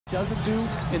Doesn't do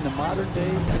in the modern day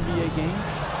NBA game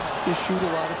is shoot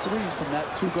a lot of threes from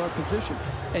that two-guard position,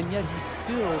 and yet he's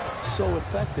still so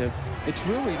effective. It's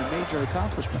really a major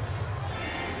accomplishment.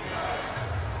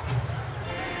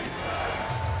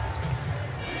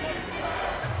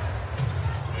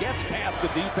 Gets past the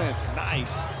defense.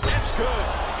 Nice. That's good.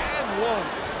 And one.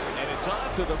 And it's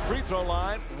on to the free throw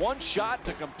line. One shot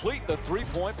to complete the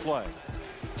three-point play.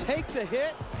 Take the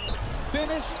hit.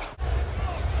 Finish.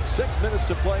 6 minutes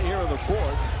to play here in the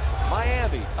fourth.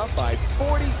 Miami up by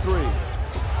 43.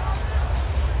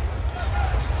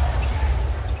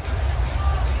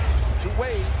 To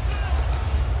Wade.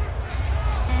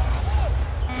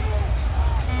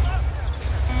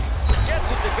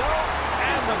 Gets it to go.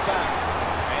 And the foul.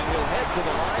 And he'll head to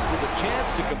the line with a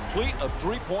chance to complete a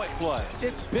three-point play.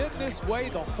 It's been this way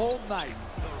the whole night.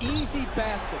 Easy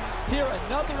basket. Here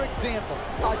another example.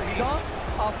 A dunk,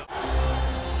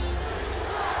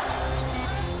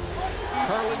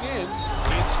 Curling in,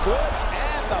 it's good,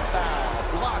 and the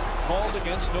foul. Block called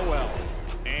against Noel.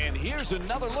 And here's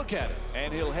another look at it.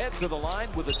 And he'll head to the line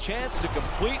with a chance to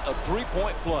complete a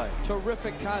three-point play.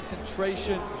 terrific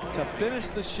concentration to finish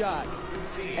the shot,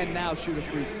 and now shoot a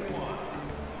free throw.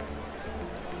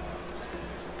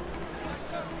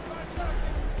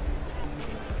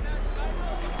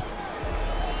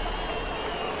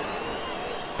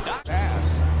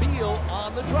 Pass. Beal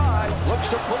on the drive. Looks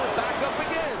to pull it back up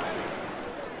again.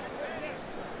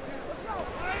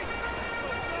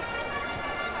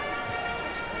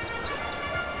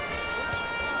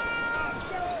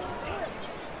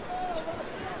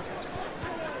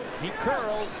 He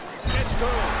curls. It's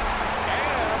good.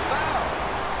 And a foul.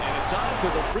 And it's on to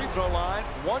the free throw line.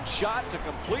 One shot to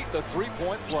complete the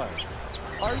three-point play.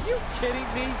 Are you kidding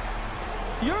me?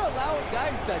 You're allowing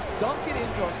guys to dunk it in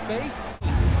your face?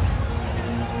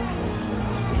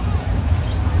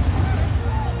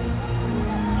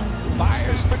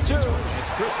 Fires for two.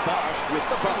 Chris Bosh with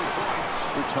the 5 points.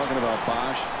 We're talking about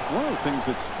Bosh. One of the things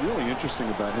that's really interesting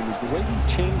about him is the way he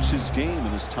changed his game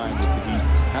in his time with the Heat,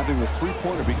 having the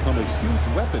three-pointer become a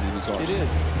huge weapon in his arsenal. It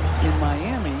is. In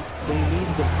Miami, they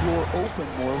needed the floor open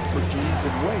more for James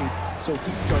and Wade, so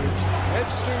he started.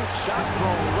 Webster's shot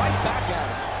thrown right back at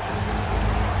him.